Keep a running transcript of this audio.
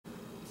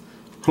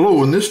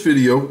Hello, in this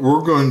video we're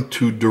going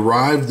to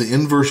derive the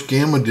inverse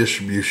gamma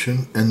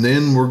distribution and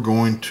then we're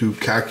going to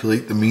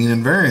calculate the mean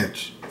and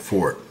variance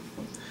for it.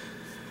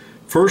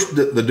 First,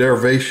 the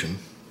derivation.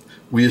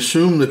 We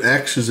assume that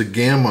x is a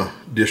gamma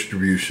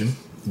distribution.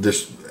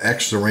 This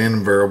x is a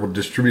random variable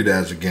distributed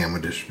as a gamma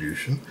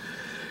distribution.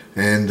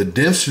 And the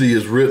density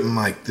is written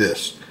like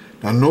this.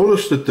 Now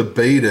notice that the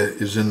beta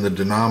is in the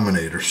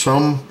denominator.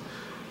 Some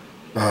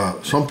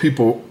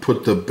people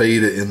put the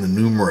beta in the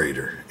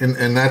numerator,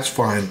 and that's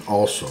fine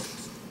also.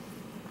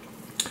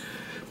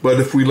 But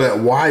if we let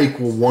y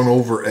equal 1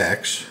 over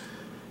x,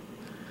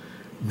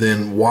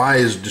 then y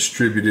is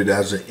distributed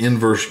as an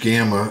inverse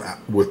gamma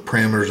with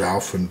parameters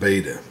alpha and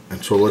beta.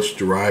 And so let's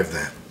derive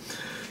that.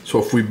 So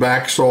if we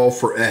back solve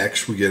for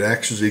x, we get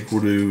x is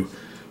equal to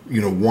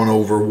 1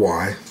 over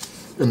y.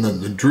 And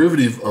then the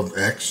derivative of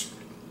x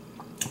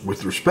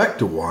with respect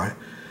to y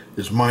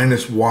is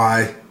minus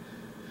y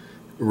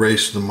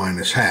raised to the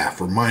minus half,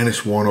 or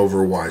minus 1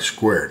 over y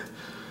squared.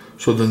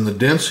 So then the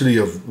density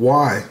of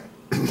y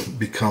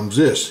becomes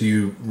this.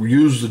 You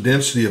use the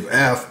density of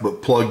f,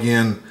 but plug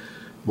in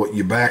what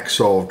you back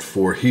solved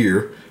for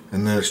here,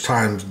 and then it's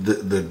times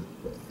the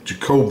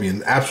Jacobian,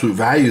 the absolute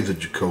value of the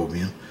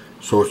Jacobian,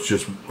 so it's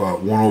just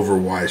 1 over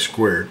y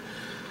squared.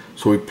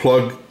 So we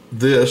plug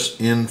this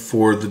in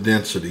for the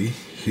density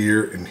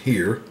here and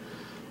here,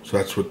 so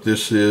that's what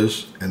this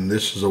is, and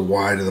this is a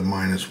y to the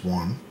minus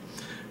 1.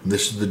 And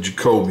this is the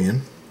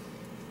Jacobian.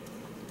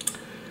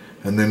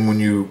 And then when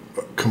you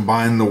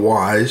combine the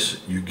y's,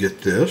 you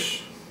get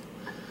this.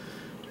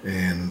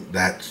 And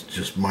that's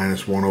just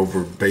minus 1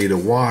 over beta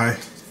y.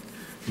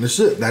 And this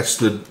is it. That's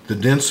the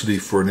density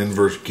for an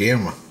inverse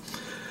gamma.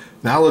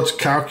 Now let's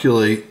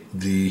calculate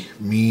the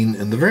mean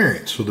and the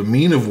variance. So the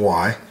mean of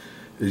y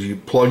is you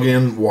plug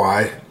in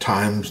y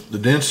times the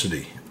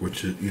density,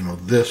 which is,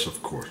 this,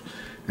 of course.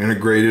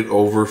 Integrate it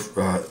over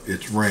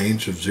its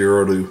range of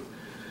 0 to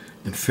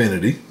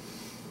infinity.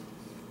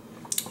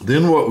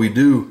 Then what we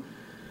do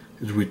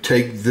is we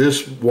take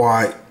this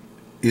y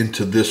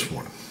into this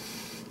one,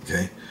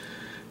 okay?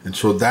 And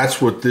so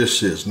that's what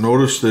this is.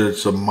 Notice that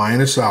it's a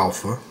minus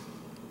alpha,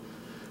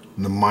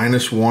 and the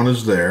minus 1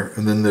 is there,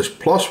 and then this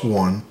plus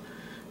 1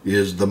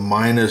 is the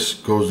minus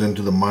goes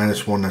into the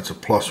minus 1, that's a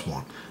plus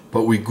 1.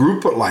 But we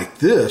group it like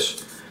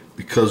this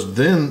because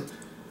then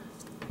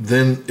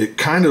it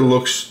kind of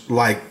looks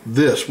like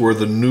this, where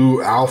the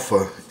new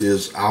alpha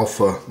is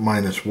alpha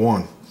minus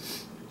 1.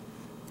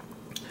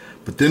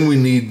 But then we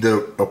need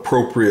the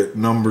appropriate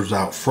numbers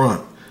out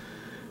front.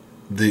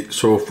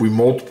 So if we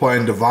multiply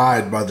and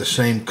divide by the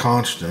same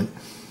constant,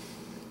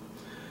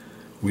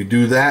 we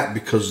do that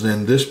because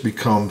then this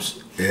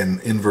becomes an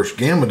inverse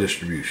gamma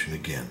distribution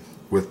again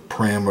with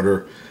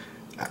parameter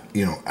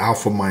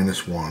alpha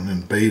minus 1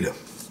 and beta.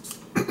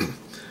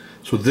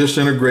 So this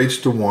integrates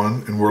to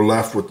 1 and we're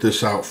left with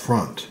this out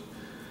front.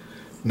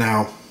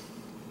 Now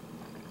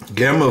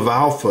gamma of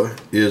alpha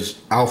is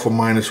alpha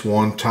minus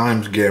 1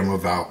 times gamma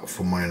of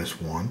alpha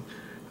minus 1.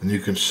 And you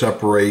can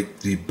separate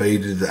the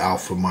beta to the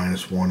alpha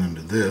minus 1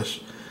 into this.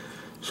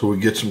 So we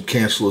get some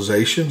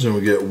cancelizations and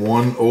we get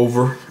 1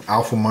 over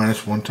alpha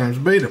minus 1 times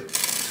beta.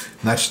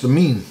 And that's the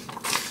mean.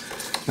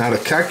 Now to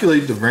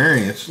calculate the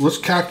variance, let's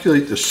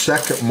calculate the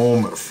second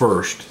moment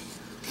first,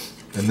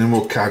 and then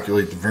we'll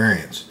calculate the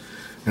variance.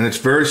 And it's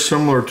very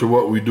similar to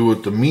what we do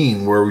with the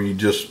mean, where we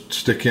just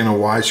stick in a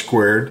y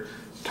squared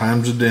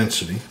times the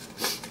density.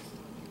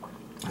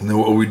 And then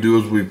what we do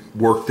is we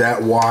work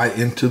that y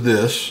into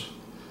this.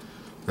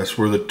 That's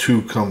where the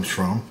 2 comes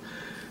from.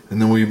 And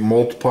then we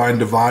multiply and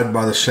divide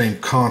by the same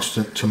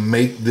constant to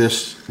make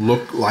this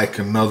look like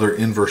another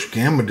inverse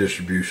gamma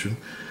distribution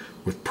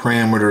with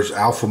parameters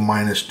alpha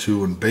minus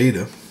 2 and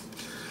beta.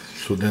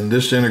 So then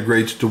this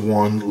integrates to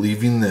 1,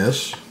 leaving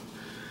this.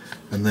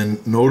 And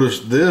then notice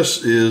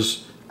this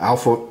is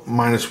alpha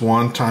minus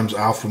 1 times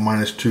alpha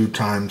minus 2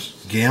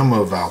 times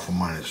gamma of alpha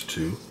minus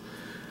 2.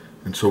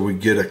 And so we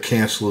get a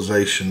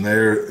cancellation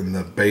there, and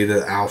the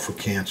beta alpha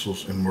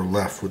cancels, and we're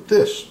left with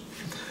this.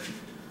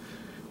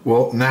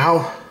 Well,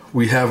 now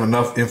we have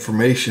enough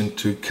information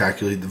to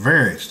calculate the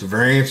variance. The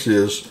variance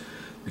is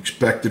the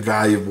expected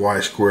value of y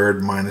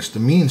squared minus the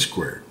mean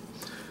squared.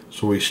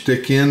 So we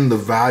stick in the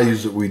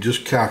values that we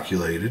just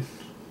calculated.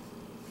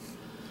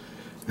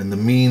 And the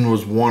mean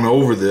was 1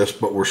 over this,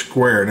 but we're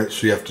squaring it,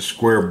 so you have to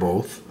square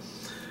both.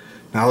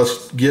 Now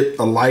let's get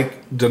a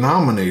like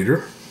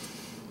denominator.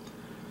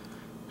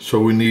 So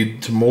we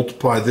need to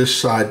multiply this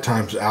side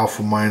times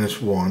alpha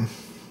minus 1,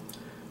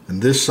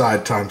 and this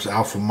side times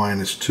alpha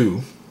minus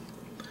 2.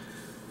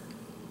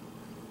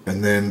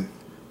 And then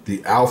the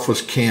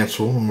alphas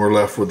cancel, and we're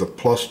left with a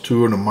plus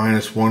 2 and a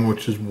minus 1,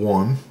 which is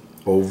 1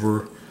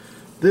 over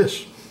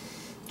this.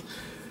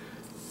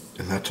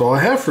 And that's all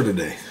I have for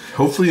today.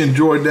 Hopefully you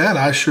enjoyed that.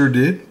 I sure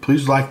did.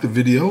 Please like the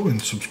video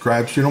and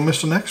subscribe so you don't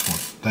miss the next one.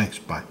 Thanks.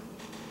 Bye.